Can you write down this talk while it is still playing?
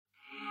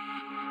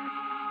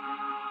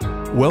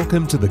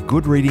Welcome to the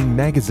Good Reading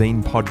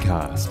Magazine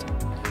podcast.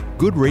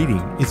 Good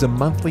Reading is a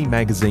monthly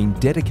magazine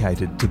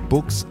dedicated to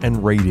books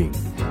and reading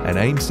and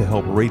aims to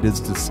help readers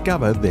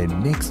discover their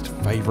next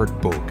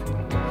favourite book.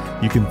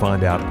 You can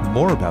find out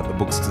more about the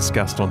books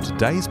discussed on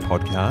today's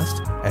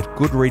podcast at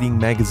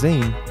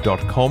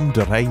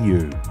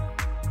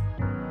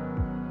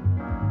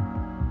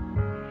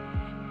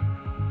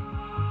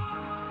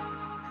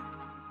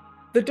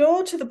goodreadingmagazine.com.au. The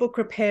door to the book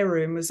repair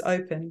room was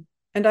open,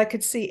 and I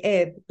could see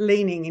Eb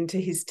leaning into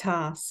his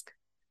task.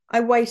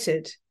 I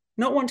waited,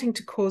 not wanting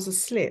to cause a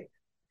slip.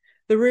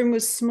 The room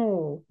was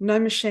small, no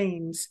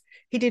machines.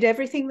 He did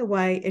everything the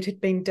way it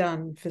had been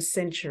done for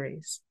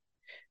centuries.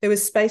 There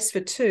was space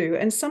for two,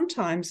 and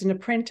sometimes an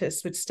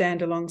apprentice would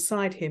stand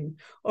alongside him,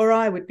 or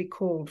I would be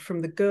called from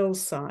the girls'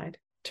 side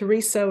to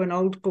resew an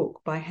old book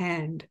by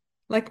hand,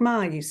 like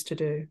Ma used to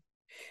do.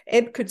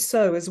 Eb could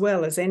sew as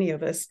well as any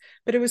of us,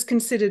 but it was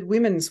considered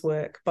women's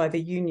work by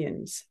the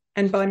unions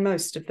and by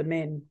most of the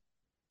men.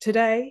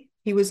 Today,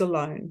 he was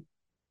alone.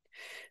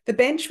 The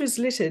bench was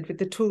littered with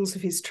the tools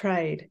of his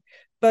trade,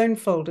 bone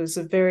folders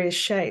of various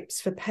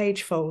shapes for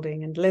page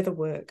folding and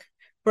leatherwork,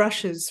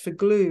 brushes for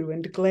glue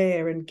and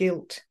glare and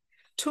gilt,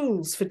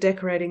 tools for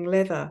decorating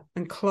leather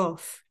and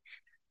cloth,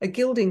 a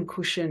gilding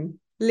cushion,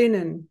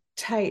 linen,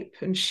 tape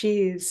and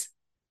shears.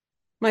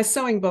 My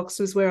sewing box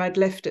was where I'd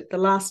left it the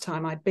last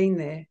time I'd been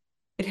there.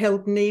 It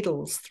held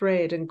needles,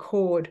 thread and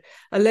cord,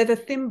 a leather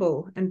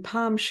thimble and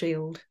palm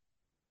shield.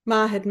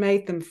 Ma had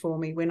made them for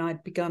me when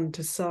I'd begun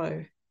to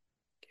sew.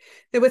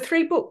 There were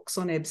 3 books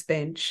on Eb's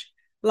bench,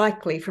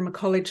 likely from a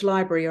college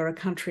library or a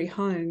country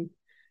home.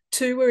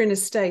 2 were in a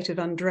state of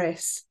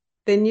undress,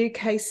 their new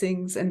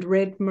casings and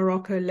red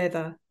Morocco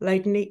leather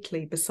laid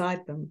neatly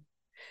beside them.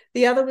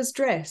 The other was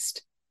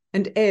dressed,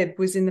 and Eb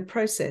was in the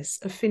process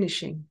of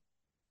finishing.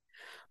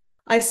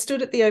 I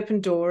stood at the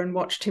open door and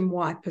watched him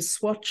wipe a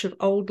swatch of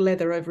old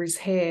leather over his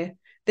hair,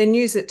 then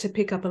use it to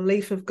pick up a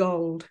leaf of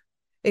gold.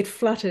 It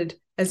fluttered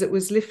as it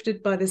was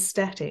lifted by the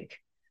static,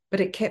 but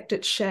it kept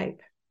its shape.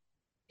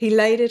 He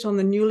laid it on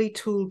the newly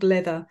tooled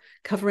leather,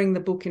 covering the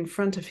book in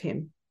front of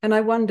him, and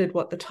I wondered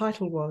what the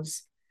title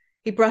was.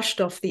 He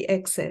brushed off the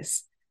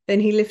excess,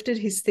 then he lifted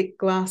his thick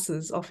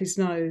glasses off his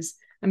nose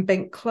and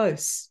bent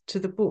close to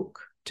the book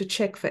to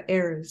check for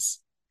errors.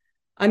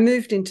 I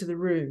moved into the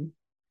room.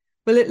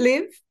 Will it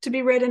live to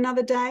be read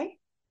another day?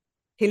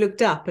 He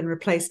looked up and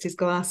replaced his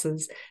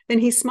glasses. Then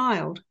he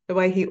smiled the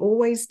way he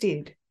always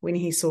did when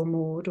he saw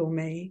Maude or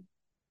me.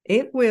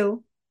 It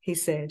will, he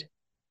said.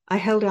 I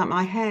held out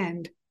my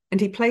hand, and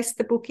he placed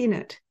the book in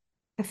it,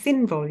 a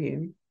thin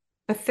volume,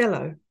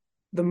 Othello,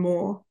 the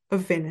Moor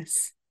of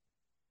Venice.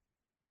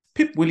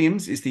 Pip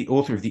Williams is the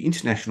author of the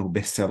international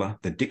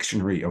bestseller, The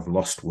Dictionary of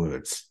Lost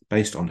Words,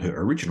 based on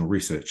her original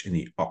research in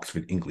the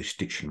Oxford English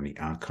Dictionary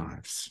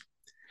Archives.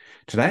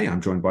 Today,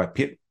 I'm joined by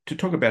Pip to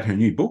talk about her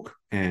new book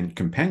and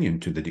companion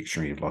to The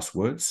Dictionary of Lost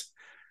Words,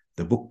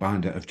 The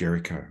Bookbinder of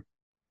Jericho.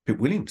 Pip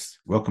Williams,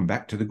 welcome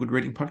back to the Good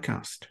Reading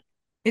Podcast.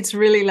 It's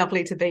really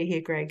lovely to be here,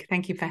 Greg.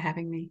 Thank you for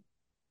having me.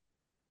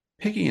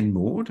 Peggy and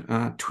Maude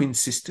are twin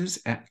sisters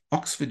at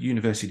Oxford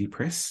University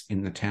Press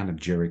in the town of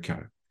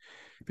Jericho.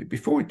 But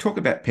before we talk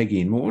about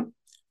Peggy and Maude,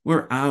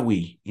 where are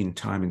we in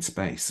time and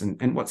space,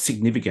 and what's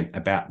significant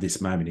about this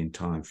moment in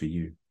time for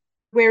you?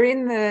 We're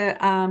in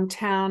the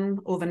town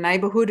or the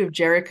neighbourhood of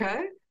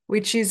Jericho,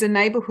 which is a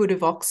neighbourhood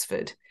of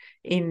Oxford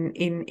in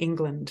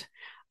England.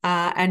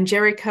 And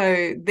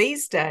Jericho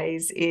these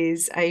days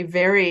is a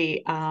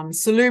very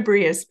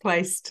salubrious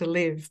place to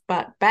live.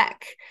 But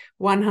back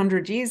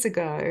 100 years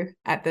ago,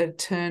 at the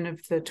turn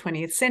of the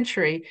 20th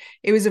century,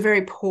 it was a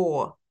very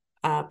poor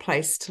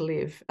place to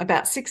live.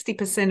 About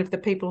 60% of the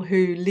people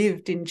who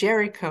lived in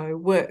Jericho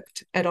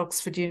worked at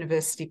Oxford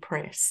University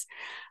Press.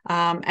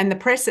 And the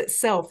press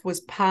itself was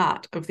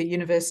part of the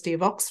University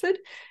of Oxford,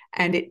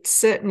 and it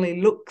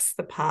certainly looks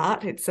the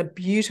part. It's a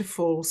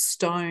beautiful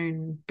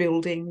stone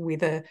building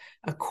with a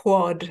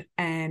quad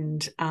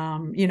and,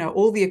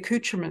 all the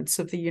accoutrements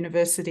of the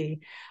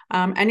university.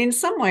 And in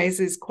some ways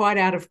is quite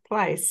out of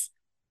place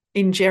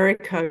in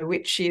Jericho,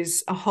 which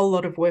is a whole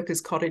lot of workers'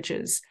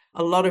 cottages,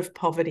 a lot of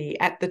poverty.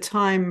 At the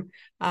time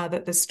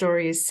that the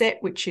story is set,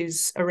 which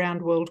is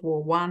around World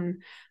War I,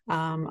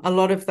 a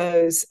lot of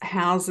those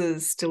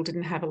houses still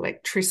didn't have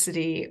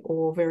electricity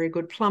or very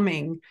good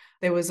plumbing.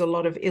 There was a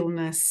lot of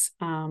illness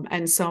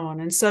and so on.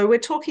 And so we're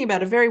talking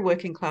about a very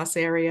working class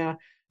area,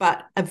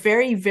 but a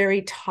very,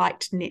 very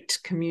tight-knit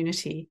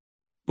community.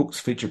 Books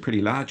feature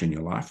pretty large in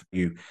your life.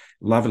 You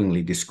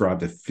lovingly describe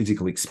the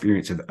physical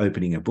experience of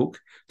opening a book,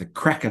 the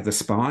crack of the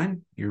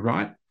spine, you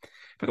write,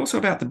 but also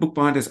about the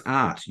bookbinder's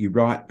art. You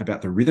write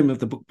about the rhythm of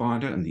the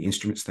bookbinder and the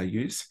instruments they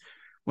use.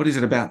 What is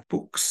it about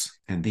books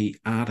and the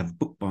art of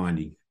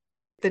bookbinding?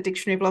 The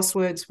Dictionary of Lost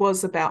Words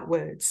was about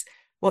words,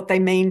 what they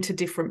mean to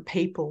different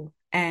people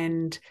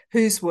and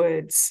whose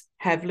words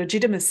have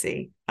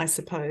legitimacy, I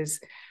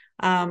suppose.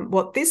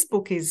 What this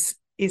book is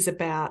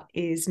about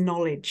is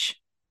knowledge.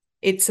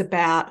 It's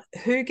about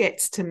who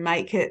gets to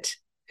make it,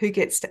 who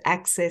gets to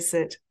access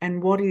it,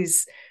 and what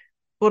is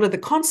what are the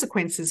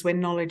consequences when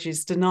knowledge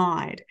is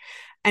denied?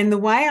 And the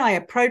way I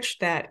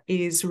approached that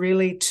is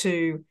really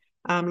to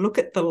look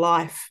at the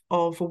life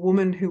of a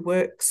woman who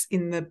works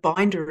in the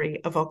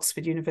bindery of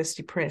Oxford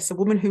University Press, a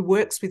woman who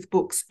works with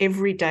books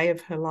every day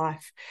of her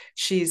life.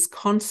 She's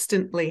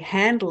constantly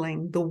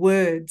handling the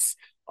words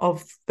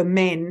of the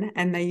men,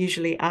 and they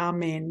usually are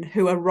men,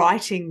 who are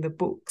writing the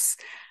books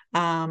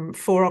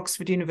for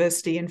Oxford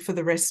University and for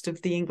the rest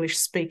of the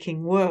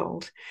English-speaking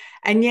world.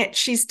 And yet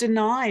she's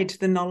denied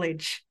the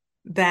knowledge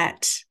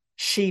that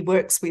she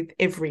works with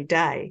every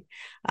day.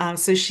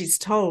 So she's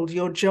told,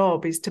 your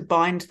job is to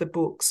bind the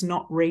books,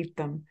 not read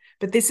them.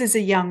 But this is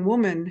a young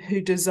woman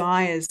who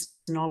desires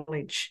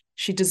knowledge.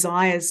 She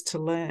desires to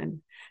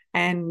learn.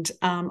 And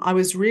I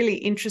was really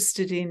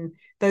interested in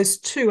those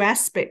two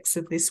aspects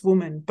of this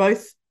woman,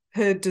 both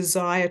her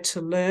desire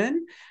to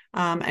learn,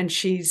 and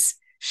she's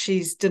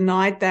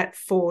denied that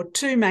for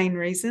two main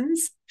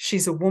reasons.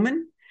 She's a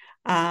woman,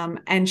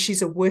 and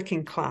she's a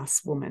working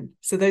class woman.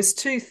 So those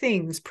two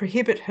things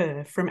prohibit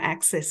her from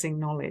accessing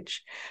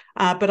knowledge.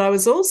 But I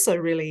was also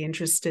really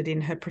interested in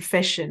her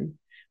profession,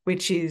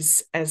 which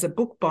is as a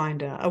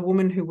bookbinder, a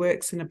woman who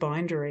works in a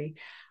bindery.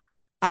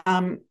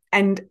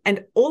 And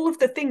all of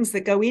the things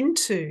that go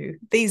into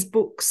these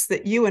books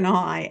that you and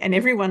I and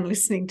everyone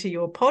listening to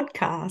your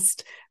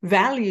podcast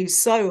value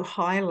so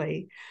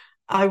highly.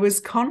 I was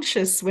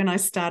conscious when I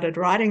started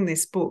writing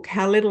this book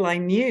how little I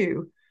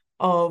knew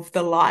of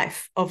the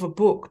life of a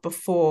book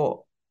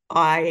before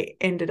I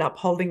ended up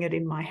holding it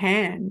in my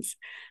hands.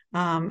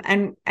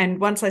 And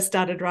once I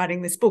started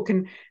writing this book,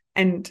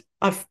 and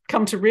I've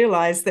come to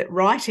realize that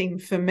writing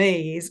for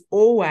me is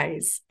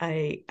always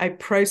a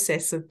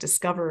process of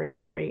discovery.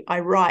 I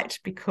write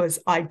because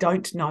I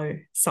don't know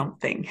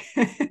something.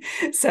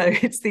 So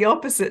it's the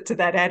opposite to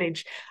that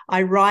adage.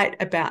 I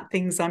write about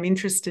things I'm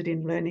interested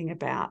in learning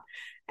about.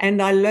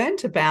 And I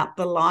learned about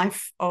the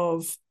life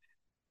of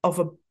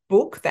a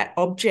book, that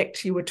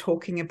object you were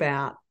talking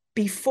about,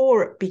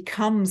 before it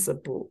becomes a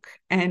book.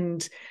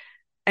 And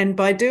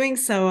by doing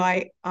so,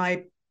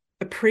 I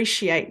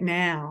appreciate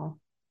now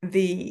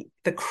the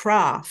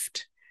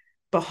craft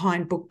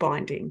behind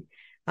bookbinding,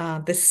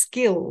 the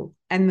skill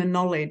and the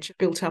knowledge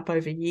built up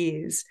over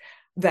years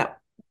that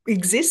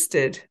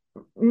existed,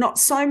 not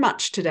so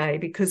much today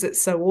because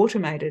it's so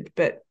automated,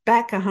 but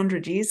back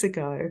 100 years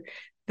ago,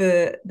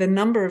 the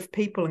number of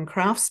people and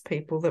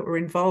craftspeople that were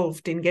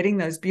involved in getting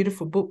those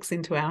beautiful books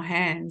into our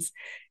hands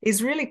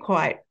is really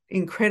quite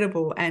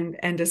incredible and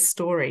a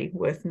story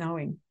worth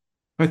knowing.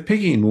 Both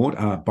Peggy and Maude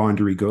are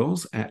bindery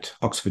girls at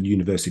Oxford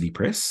University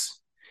Press.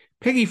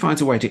 Peggy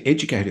finds a way to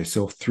educate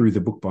herself through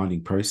the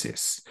bookbinding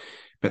process,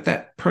 but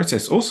that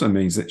process also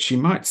means that she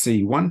might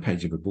see one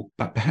page of a book,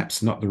 but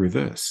perhaps not the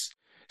reverse.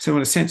 So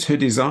in a sense, her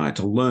desire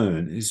to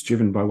learn is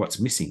driven by what's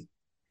missing.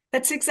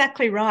 That's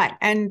exactly right.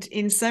 And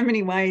in so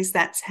many ways,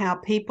 that's how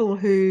people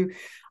who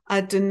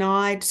are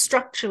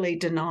structurally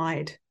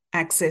denied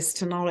access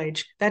to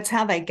knowledge, that's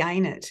how they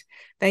gain it.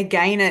 They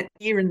gain it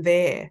here and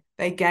there.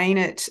 They gain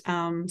it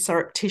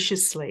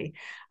surreptitiously.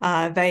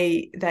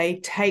 They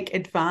take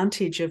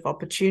advantage of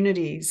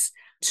opportunities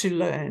to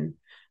learn.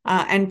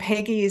 And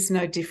Peggy is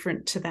no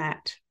different to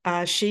that.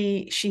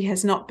 She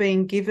has not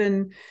been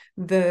given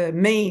the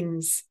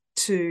means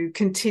to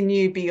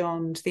continue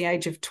beyond the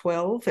age of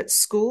 12 at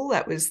school.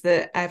 That was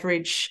the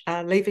average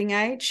leaving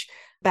age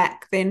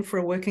back then for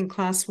a working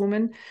class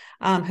woman.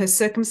 Her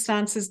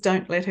circumstances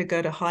don't let her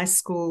go to high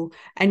school,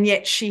 and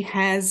yet she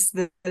has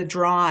the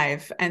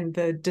drive and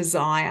the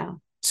desire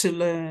to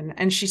learn,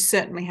 and she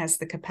certainly has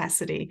the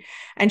capacity.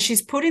 And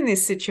she's put in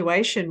this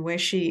situation where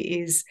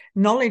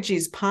knowledge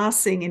is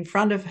passing in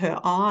front of her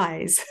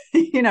eyes,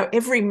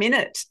 every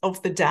minute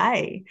of the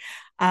day.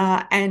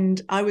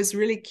 And I was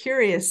really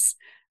curious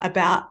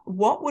about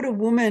what would a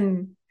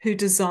woman who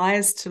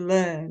desires to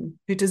learn,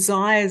 who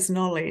desires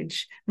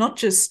knowledge, not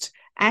just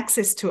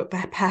access to it,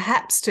 but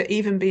perhaps to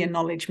even be a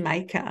knowledge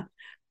maker,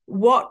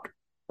 what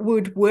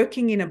would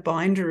working in a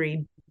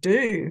bindery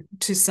do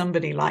to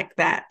somebody like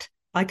that?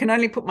 I can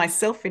only put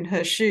myself in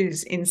her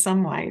shoes in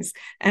some ways.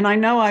 And I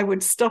know I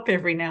would stop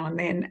every now and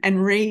then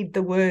and read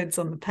the words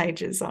on the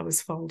pages I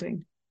was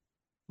folding.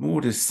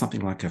 Maude is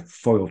something like a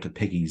foil to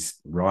Peggy's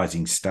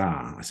rising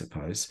star, I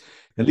suppose.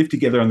 They live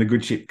together on the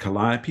good ship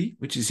Calliope,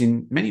 which is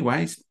in many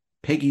ways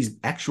Peggy's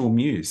actual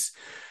muse.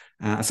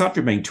 Aside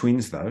from being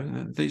twins,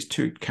 though, these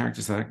two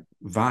characters are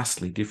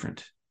vastly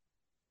different.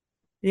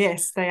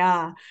 Yes, they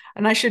are.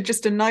 And I should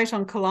just a note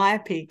on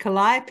Calliope.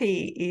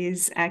 Calliope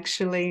is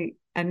actually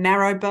a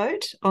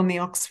narrowboat on the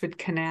Oxford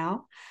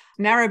Canal.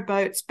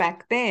 Narrowboats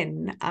back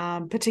then,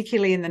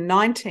 particularly in the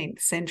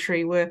 19th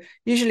century, were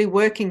usually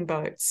working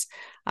boats.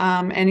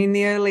 And in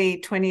the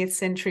early 20th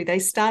century, they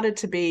started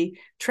to be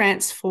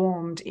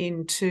transformed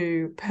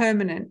into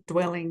permanent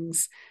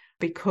dwellings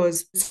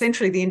because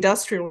essentially the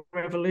Industrial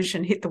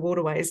Revolution hit the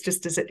waterways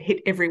just as it hit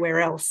everywhere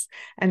else.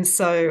 And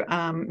so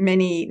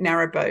many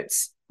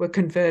narrowboats were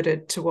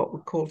converted to what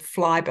were called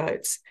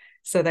flyboats.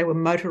 So they were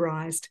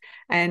motorized.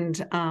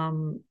 And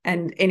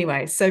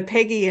anyway, so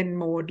Peggy and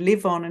Maude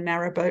live on a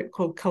narrowboat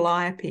called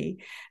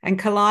Calliope. And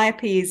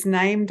Calliope is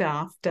named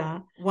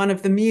after one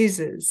of the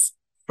muses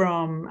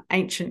from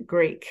ancient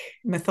Greek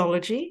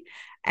mythology.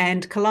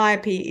 And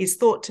Calliope is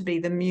thought to be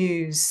the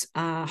muse,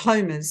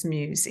 Homer's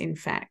muse, in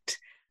fact,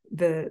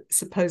 the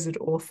supposed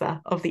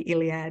author of the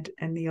Iliad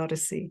and the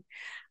Odyssey.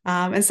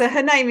 And so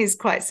her name is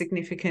quite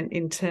significant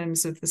in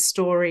terms of the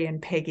story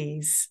and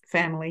Peggy's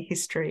family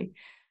history.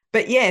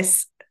 But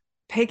yes,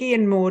 Peggy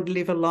and Maude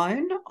live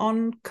alone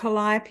on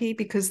Calliope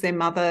because their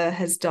mother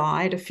has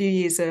died a few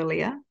years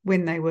earlier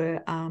when they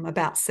were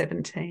about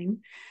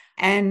 17.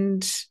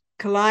 And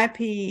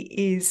Calliope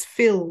is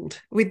filled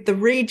with the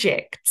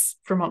rejects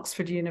from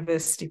Oxford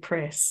University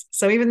Press.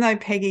 So even though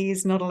Peggy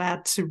is not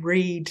allowed to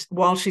read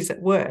while she's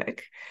at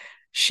work,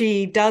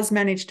 she does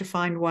manage to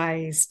find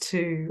ways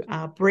to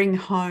bring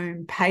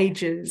home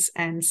pages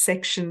and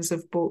sections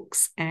of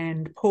books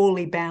and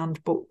poorly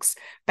bound books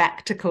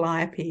back to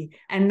Calliope.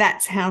 And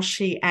that's how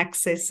she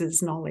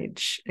accesses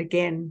knowledge,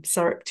 again,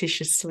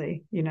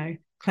 surreptitiously,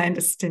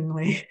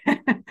 clandestinely.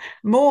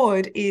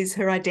 Maude is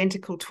her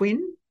identical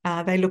twin.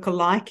 They look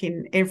alike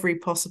in every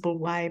possible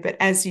way, but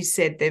as you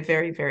said, they're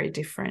very, very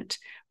different.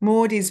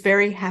 Maude is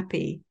very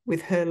happy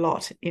with her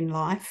lot in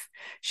life.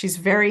 She's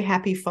very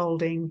happy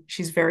folding.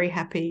 She's very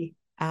happy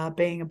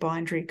being a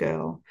bindery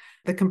girl,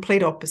 the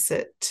complete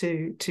opposite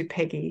to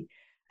Peggy.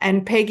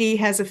 And Peggy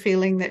has a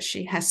feeling that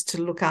she has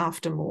to look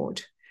after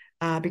Maude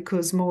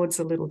because Maude's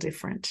a little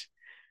different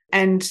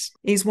and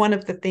is one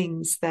of the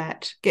things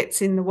that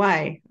gets in the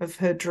way of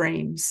her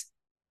dreams.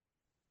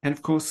 And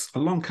of course,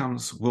 along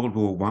comes World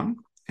War I.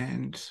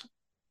 And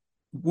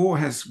war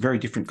has very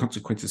different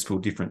consequences for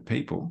different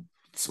people.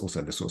 It's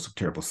also the source of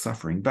terrible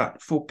suffering. But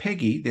for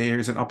Peggy, there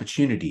is an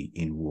opportunity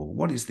in war.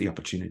 What is the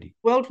opportunity?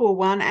 World War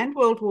I and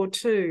World War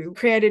II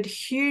created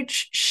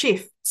huge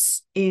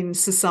shifts in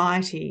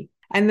society.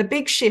 And the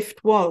big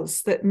shift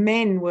was that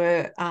men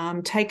were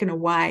taken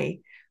away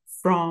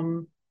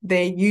from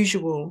their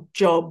usual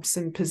jobs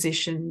and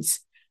positions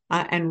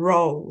and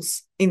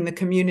roles in the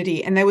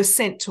community, and they were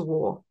sent to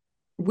war.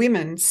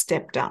 Women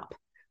stepped up.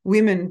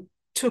 Women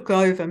took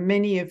over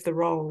many of the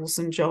roles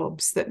and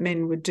jobs that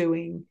men were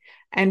doing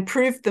and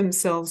proved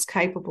themselves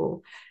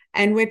capable.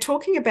 And we're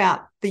talking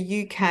about the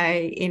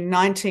UK in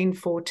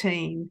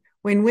 1914,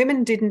 when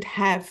women didn't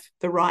have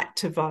the right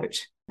to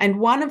vote. And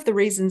one of the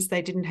reasons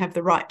they didn't have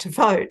the right to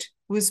vote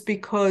was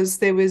because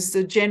there was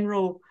a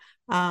general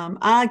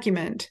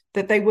argument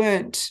that they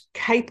weren't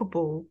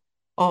capable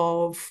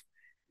of,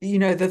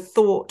 the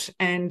thought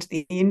and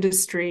the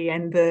industry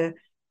and the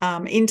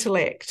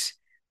intellect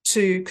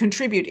to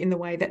contribute in the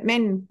way that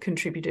men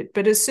contributed.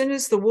 But as soon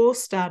as the war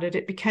started,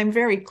 it became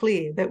very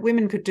clear that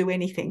women could do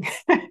anything.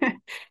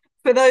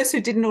 For those who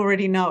didn't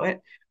already know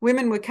it,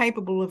 women were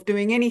capable of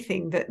doing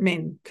anything that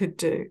men could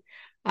do.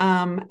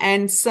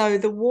 And so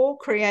the war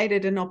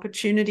created an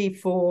opportunity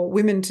for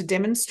women to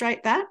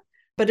demonstrate that,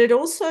 but it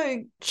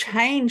also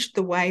changed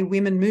the way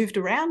women moved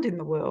around in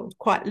the world,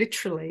 quite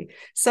literally.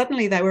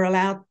 Suddenly they were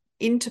allowed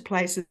into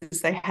places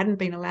they hadn't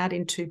been allowed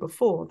into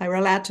before. They were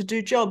allowed to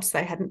do jobs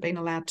they hadn't been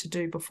allowed to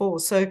do before.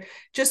 So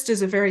just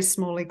as a very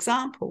small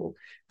example,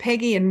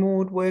 Peggy and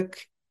Maude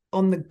work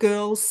on the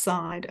girls'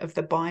 side of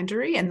the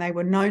bindery, and they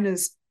were known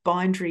as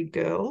bindery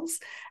girls.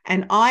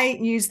 And I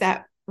use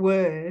that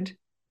word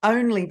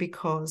only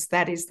because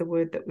that is the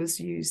word that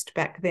was used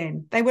back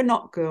then. They were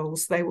not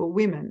girls, they were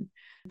women.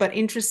 But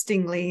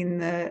interestingly, in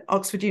the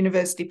Oxford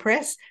University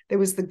Press, there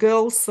was the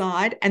girls'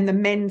 side and the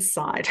men's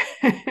side.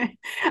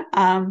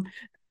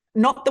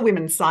 Not the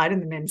women's side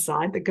and the men's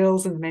side, the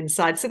girls and the men's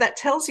side. So that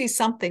tells you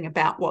something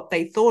about what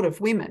they thought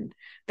of women.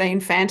 They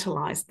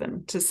infantilized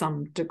them to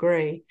some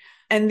degree.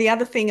 And the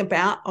other thing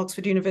about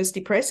Oxford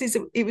University Press is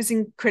it was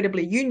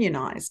incredibly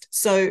unionized.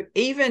 So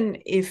even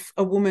if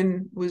a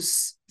woman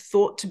was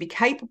thought to be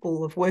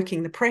capable of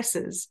working the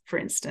presses, for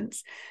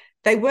instance,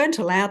 they weren't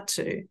allowed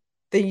to.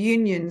 The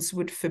unions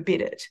would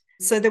forbid it.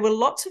 So there were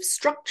lots of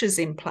structures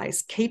in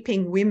place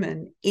keeping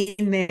women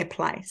in their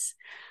place.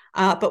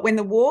 But when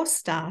the war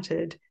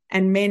started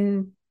and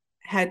men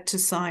had to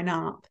sign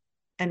up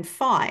and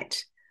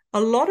fight, a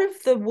lot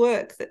of the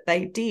work that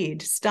they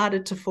did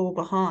started to fall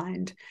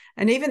behind.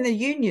 And even the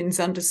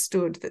unions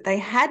understood that they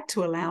had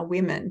to allow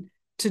women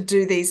to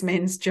do these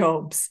men's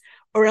jobs,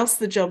 or else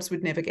the jobs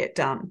would never get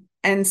done.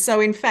 And so,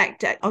 in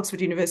fact, at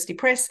Oxford University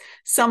Press,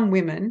 some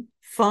women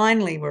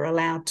finally were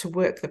allowed to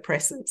work the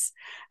presses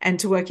and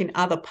to work in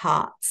other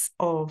parts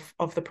of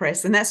the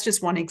press. And that's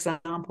just one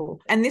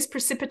example. And this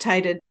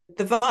precipitated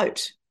the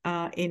vote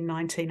in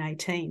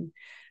 1918.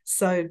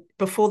 So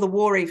before the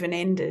war even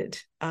ended,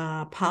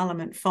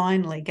 Parliament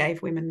finally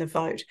gave women the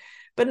vote,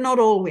 but not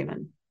all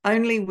women,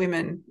 only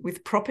women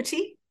with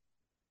property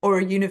or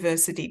a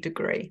university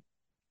degree.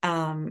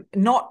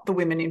 Not the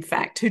women, in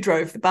fact, who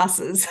drove the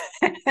buses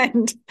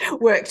and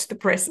worked the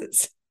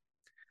presses.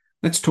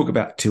 Let's talk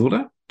about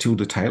Tilda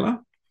Taylor.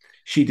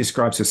 She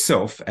describes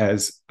herself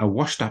as a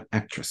washed-up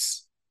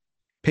actress.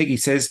 Peggy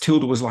says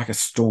Tilda was like a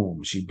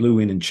storm. She blew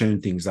in and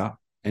churned things up.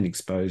 and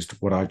exposed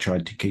what I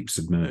tried to keep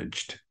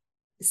submerged.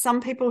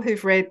 Some people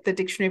who've read the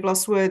Dictionary of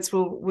Lost Words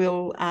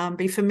will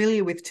be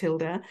familiar with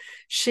Tilda.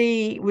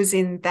 She was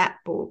in that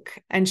book,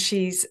 and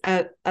she's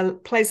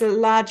plays a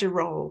larger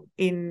role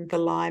in the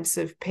lives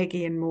of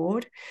Peggy and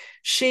Maude.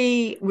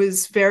 She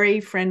was very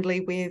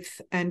friendly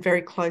with and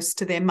very close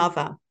to their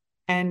mother,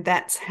 and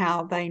that's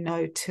how they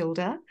know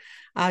Tilda.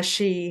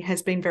 She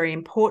has been very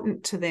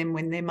important to them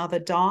when their mother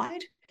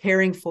died,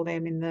 caring for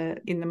them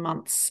in the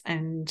months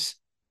and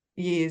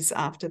years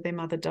after their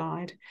mother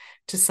died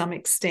to some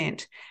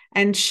extent.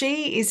 And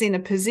she is in a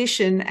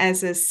position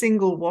as a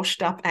single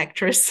washed up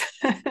actress.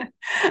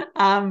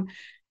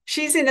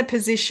 She's in a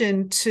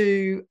position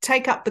to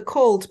take up the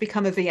call to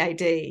become a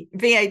VAD.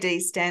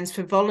 VAD stands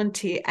for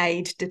Volunteer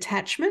Aid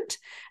Detachment,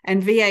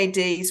 and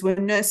VADs were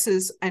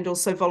nurses and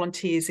also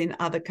volunteers in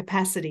other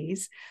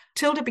capacities.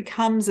 Tilda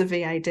becomes a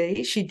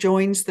VAD. She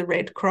joins the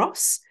Red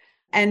Cross,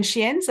 and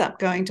she ends up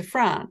going to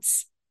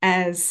France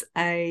as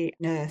a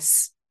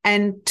nurse.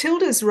 And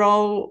Tilda's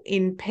role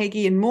in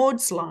Peggy and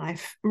Maude's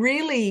life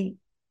really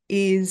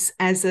is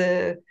as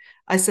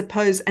I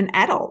suppose, an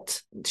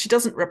adult. She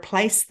doesn't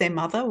replace their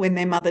mother when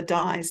their mother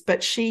dies,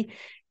 but she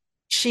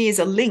is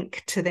a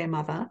link to their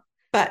mother.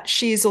 But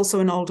she is also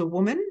an older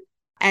woman,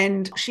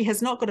 and she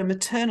has not got a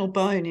maternal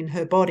bone in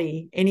her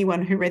body.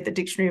 Anyone who read the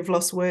Dictionary of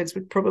Lost Words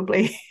would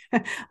probably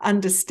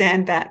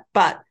understand that.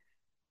 But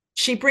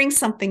she brings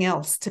something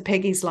else to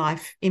Peggy's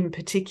life in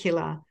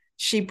particular.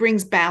 She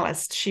brings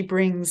ballast, she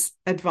brings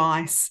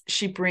advice,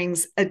 she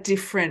brings a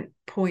different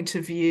point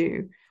of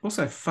view.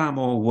 Also far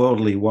more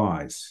worldly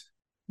wise.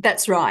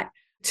 That's right.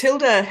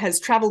 Tilda has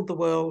travelled the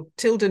world.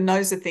 Tilda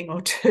knows a thing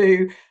or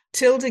two.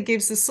 Tilda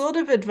gives the sort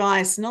of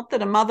advice, not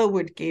that a mother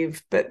would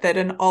give, but that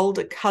an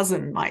older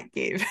cousin might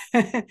give.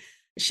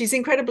 She's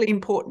incredibly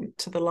important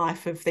to the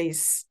life of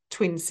these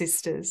twin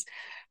sisters.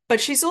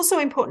 But she's also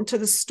important to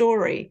the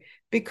story,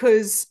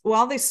 because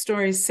while this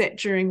story is set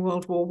during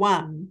World War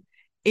I,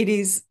 it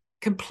is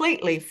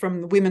completely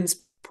from the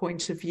women's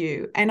point of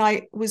view. And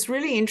I was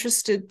really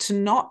interested to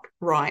not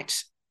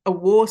write a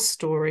war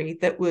story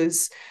that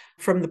was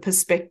from the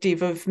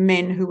perspective of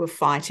men who were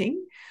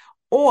fighting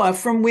or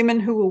from women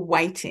who were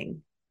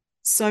waiting.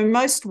 So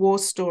most war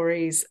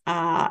stories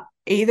are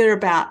either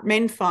about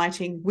men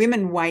fighting,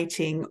 women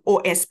waiting,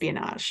 or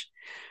espionage.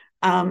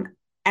 And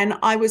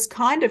I was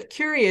kind of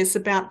curious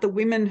about the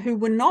women who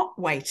were not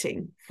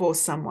waiting for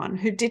someone,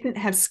 who didn't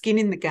have skin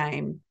in the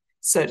game,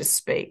 so to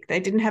speak. They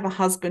didn't have a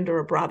husband or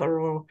a brother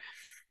or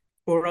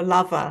a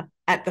lover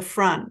at the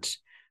front.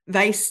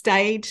 They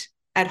stayed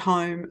at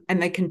home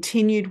and they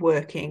continued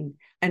working,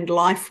 and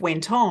life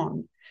went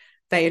on.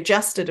 They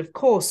adjusted, of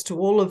course, to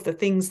all of the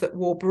things that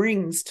war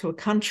brings to a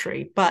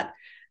country, but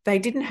they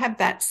didn't have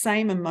that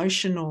same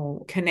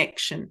emotional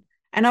connection.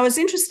 And I was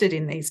interested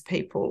in these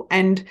people.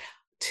 And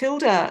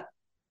Tilda,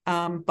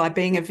 by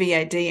being a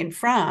VAD in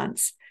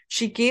France,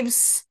 she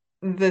gives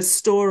the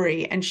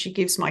story and she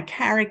gives my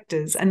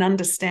characters an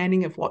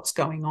understanding of what's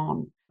going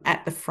on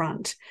at the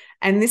front.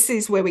 And this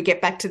is where we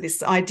get back to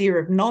this idea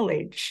of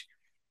knowledge.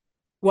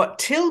 What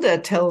Tilda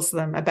tells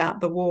them about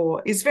the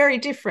war is very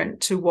different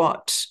to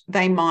what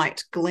they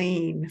might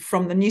glean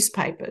from the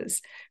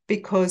newspapers,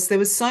 because there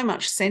was so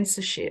much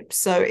censorship.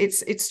 So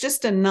it's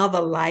just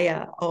another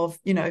layer of,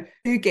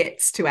 who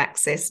gets to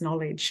access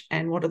knowledge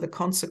and what are the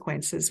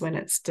consequences when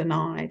it's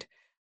denied.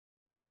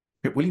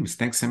 Pip Williams,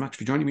 thanks so much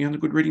for joining me on the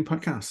Good Reading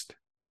Podcast.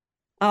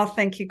 Oh,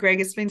 thank you, Greg.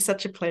 It's been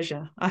such a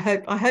pleasure. I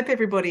hope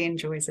everybody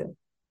enjoys it.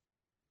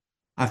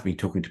 I've been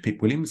talking to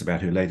Pip Williams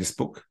about her latest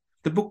book,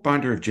 The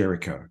Bookbinder of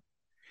Jericho.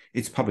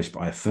 It's published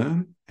by a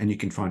firm, and you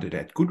can find it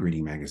at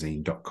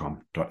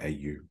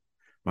goodreadingmagazine.com.au.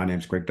 My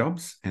name's Greg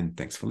Dobbs, and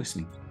thanks for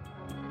listening.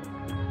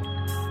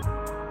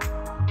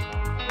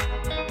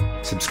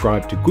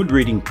 Subscribe to Good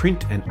Reading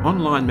print and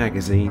online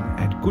magazine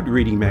at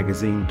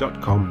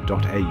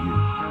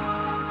goodreadingmagazine.com.au.